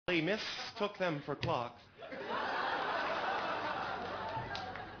we mistook them for clocks.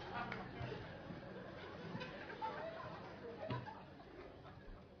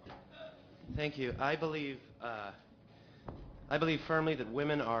 Thank you. I believe firmly that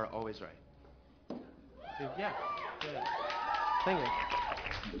women are always right. Yeah. Thank you.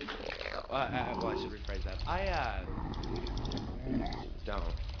 Well, I should rephrase that. I don't.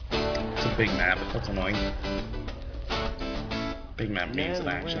 It's a big map. That's annoying. Big map means that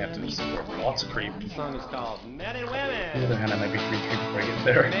I actually have to just go over lots of creep. The song is called Men and Women. On the other hand, I might be free creep before I get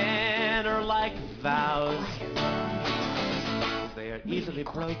there. Men are like vows. They are easily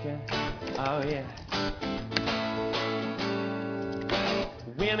broken. Oh yeah.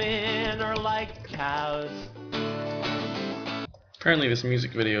 Women are like cows. Apparently this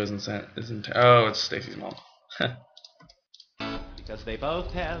music video isn't oh, it's Stacy's mom. Because they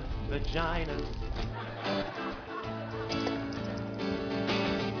both have vaginas.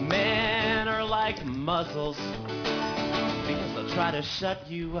 Men are like muzzles. Because they'll try to shut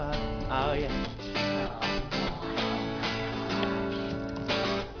you up. Oh yeah.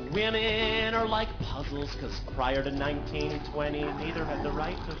 Women are like puzzles, because prior to 1920, neither had the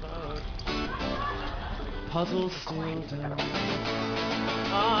right to vote. Puzzles still don't.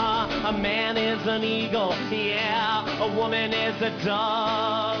 A man is an eagle, yeah, a woman is a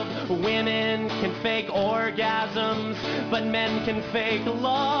dove. Women can fake orgasms, but men can fake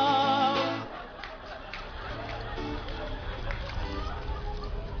love.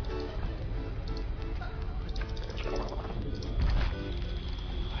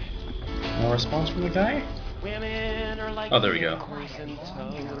 No response from the guy? Women are like oh, there we go.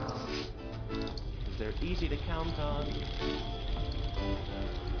 They're easy to count on.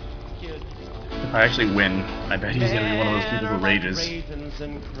 Cute. If I actually win, I bet he's gonna be one of those people who rages.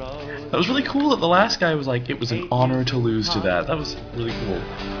 That was really cool that the last guy was like, it was an honor to lose to that. That was really cool.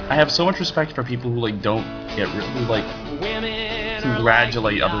 I have so much respect for people who like don't get who like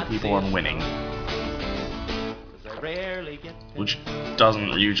congratulate other people on winning. Which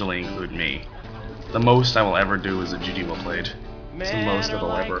doesn't usually include me. The most I will ever do is a GG well played. It's the most that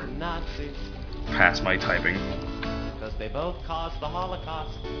I'll ever pass my typing. Because they both caused the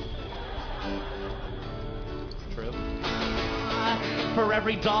Holocaust. True. For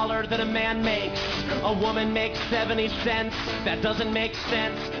every dollar that a man makes, a woman makes 70 cents. That doesn't make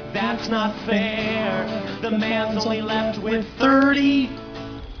sense. That's not fair. The man's only left with 30.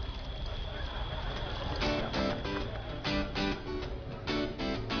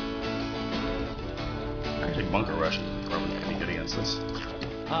 Actually, Bunker Rush is probably pretty good against this.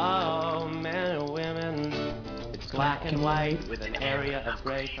 Oh, men and women, it's black and white with an area of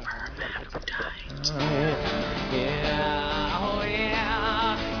gray. Yeah, oh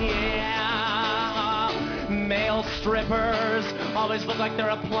yeah, yeah. Male strippers always look like they're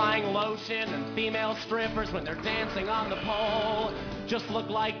applying lotion, and female strippers, when they're dancing on the pole, just look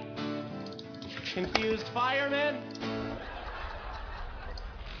like confused firemen.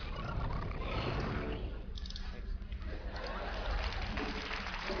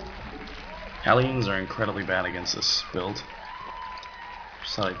 Hellions are incredibly bad against this build.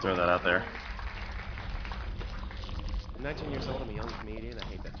 Just thought I'd throw that out there. I'm 19 years old, I'm a young comedian. I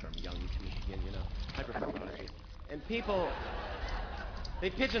hate that term, young comedian, you know. I prefer prodigy. And people, they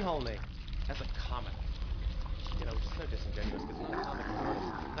pigeonhole me as a comic. You know, which is so disingenuous, because I'm a comic artist.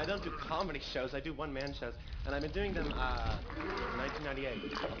 I don't do comedy shows, I do one-man shows. And I've been doing them in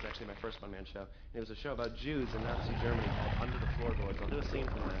 1998. That was actually my first one-man show. And it was a show about Jews in Nazi Germany called Under the Floorboards. I'll do a scene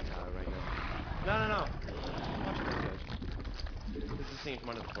from that right now. No. Watch it, guys. This is a scene from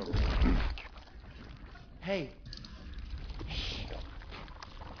Under the Floorboards. Hey.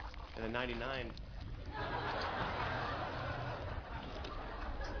 And in 99...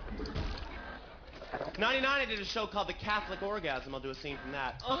 I did a show called The Catholic Orgasm. I'll do a scene from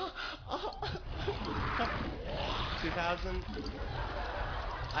that. 2000,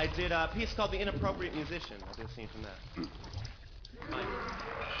 I did a piece called The Inappropriate Musician. I'll do a scene from that.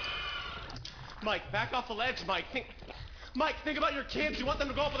 Mike, back off the ledge, Mike. Think about your kids. You want them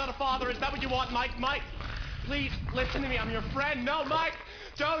to grow up without a father. Is that what you want, Mike? Mike, please, listen to me. I'm your friend. No, Mike.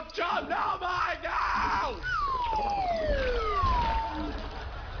 Don't jump. No, Mike. No!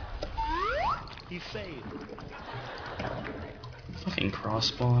 He's saved. Fucking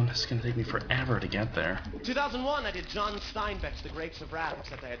cross-spawn. It's gonna take me forever to get there. 2001, I did John Steinbeck's The Grapes of Wrath,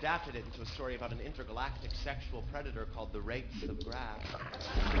 except I adapted it into a story about an intergalactic sexual predator called The Rapes of Grass.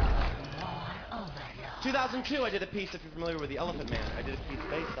 2002, I did a piece, if you're familiar with The Elephant Man, I did a piece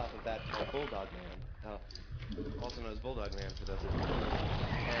based off of that called Bulldog Man, also known as Bulldog Man for those of you.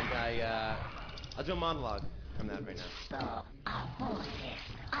 And I'll do a monologue from that right now.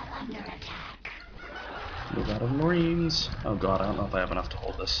 Move out of Marines. Oh god, I don't know if I have enough to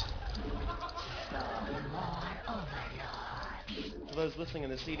hold this. For those listening in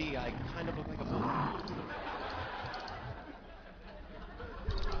the CD, I kind of look like a bull.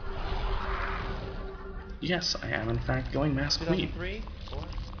 Yes, I am in fact going Mass Queen. 2003, 4, 3.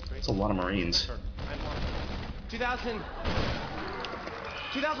 That's a lot of Marines.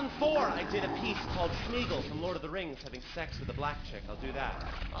 2004, I did a piece called Smeagol from Lord of the Rings having sex with a black chick. I'll do that.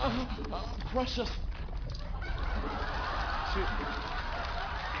 Precious.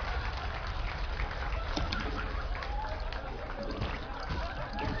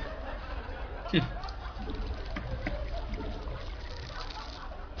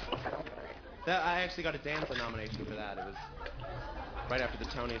 I actually got a Danza nomination for that. It was right after the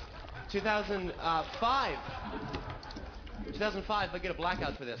Tonys. 2005. 2005, if I get a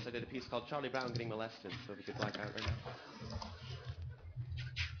blackout for this, I did a piece called Charlie Brown Getting Molested, so if we could black out right now.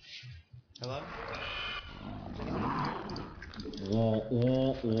 Hello?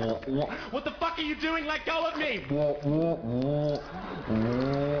 What the fuck are you doing? Let go of me!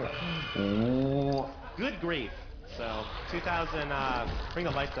 Good grief. So, 2000, bring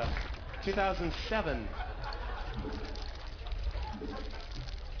the lights up. 2007.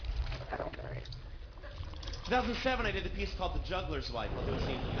 2007, I did a piece called The Juggler's Wife. I'll do a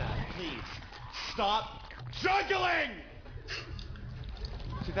scene from that. Please, stop juggling!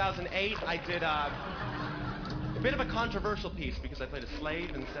 2008, I did a bit of a controversial piece because I played a slave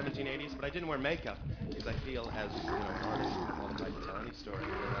in the 1780s, but I didn't wear makeup because I feel as, an artist, I'm qualified to tell any story.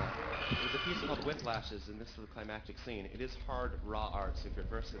 It was a piece called Whiplashes, and this is the climactic scene. It is hard, raw art, so if you're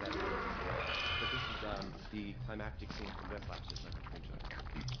adverse to that, but this is the climactic scene from Whiplashes. I hope you enjoy it.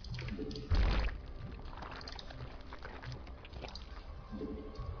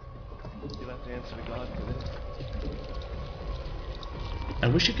 You'll have to answer to God for this. I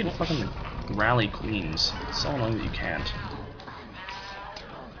wish you could fucking rally queens. It's so annoying that you can't.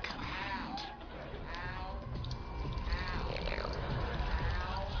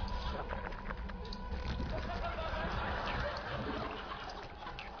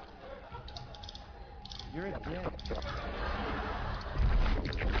 You're a dick.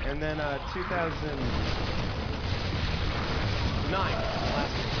 And then 2009.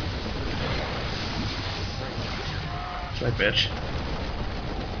 Right, bitch.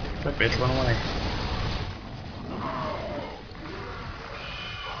 Right, bitch, run away.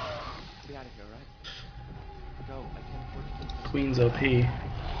 Get out of here, right? Go. I can't afford to keep Queen's OP.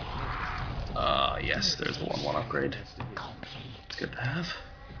 Yes, there's the 1-1 upgrade. It's good to have.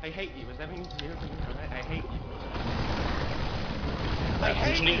 I hate you. Is that mean you? Alright, I hate you. I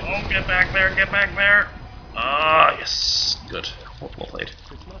hate you! Oh, get back there, get back there! Ah, yes. Good. Well played. It's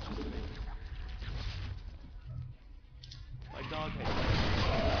not just me. My dog hates me.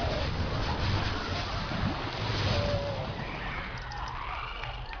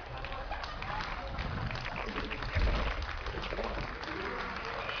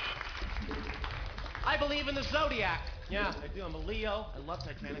 I believe in the Zodiac. Yeah, I do. I'm a Leo. I love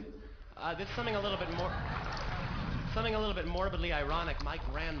Titanic. There's something a little bit morbidly ironic. My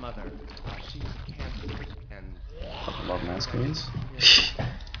grandmother, she's Cancer, and Fucking love Mass Queens.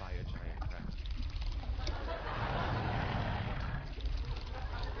 by a giant crack.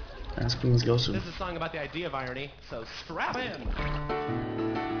 Mass Queens go soon. This is a song about the idea of irony, so strap in.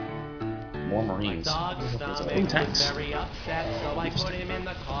 More Marines. Dog's stomach was very upset, so I put him in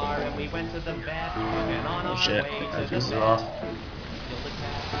the car and we went to the vet. And on our Shit. way That to juice the is off.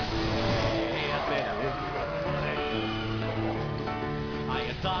 I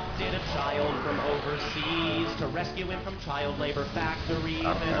adopted a child from overseas to rescue him from child labor factories.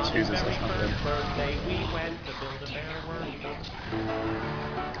 Oh, And on his excuses, very that's not first good. birthday, we went to build a bear workshop.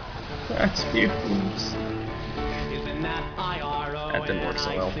 That's beautiful. Isn't that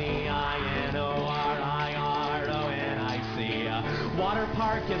I-R-O-N-I-C-I-N-O-R-I-R-O-N-I-C? Water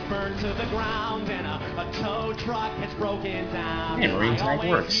park is burned to the ground and a tow truck has broken down. Hey, Marine tag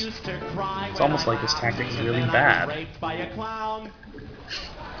works. It's almost like this tactic is really bad. Raped by a clown.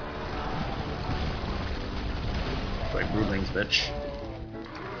 Like broodlings, bitch.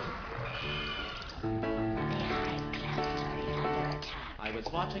 I was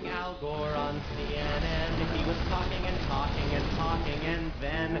watching Al Gore on CNN. He was talking and talking and talking, and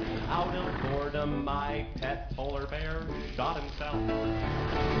then, out of boredom, my pet polar bear shot himself.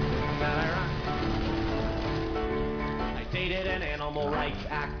 I dated an animal rights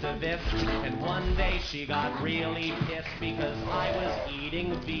activist, and one day she got really pissed because I was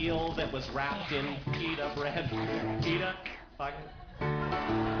eating veal that was wrapped in pita bread. Pita? Fuck it.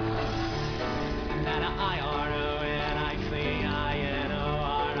 That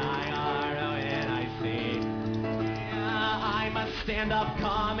I-R-O-N-I-C-I-N-O-R-I-R-O-N-I-C. stand-up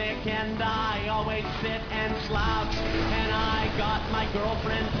comic, and I always sit and slouch. And I got my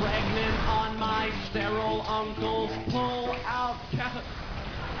girlfriend pregnant on my sterile uncle's pull-out couch.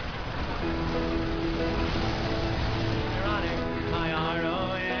 Ironic,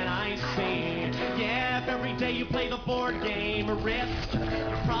 I-R-O-N-I-C. Yeah, if every day you play the board game Risk,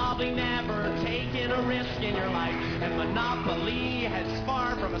 you're probably never taking a risk in your life. And Monopoly has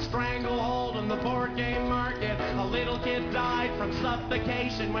far from a stranglehold on the board game market. A little kid died from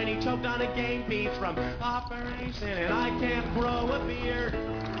suffocation when he choked on a game piece from Operation. And I can't grow a beard.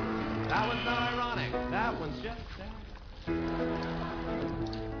 That one's not ironic. That one's just sad.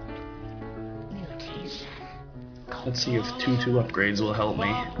 Let's see if 2-2 upgrades will help me.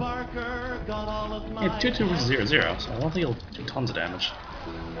 Yeah, 2-2 versus 0-0, so I don't think it'll do tons of damage.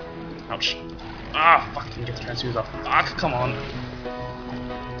 Ouch. Ah, fuck, didn't get the transfuse off. Fuck, come on.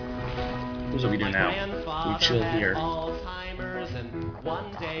 Here's what we do now. We chill here.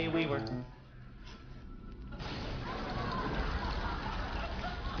 One day we were...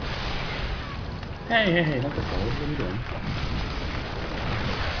 Hey, not the ball. What are you doing?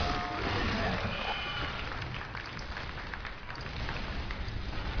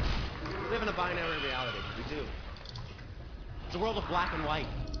 We live in a binary reality. We do. It's a world of black and white.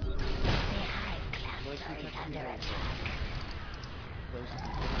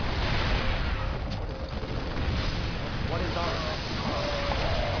 What is art?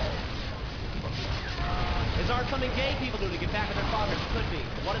 Is art something gay people do to get back at their fathers? Could be.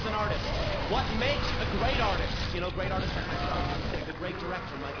 What is an artist? What makes a great artist? You know, great artists like myself. The great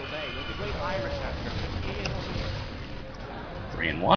director, Michael Bay. The great Irish actor. 3-1.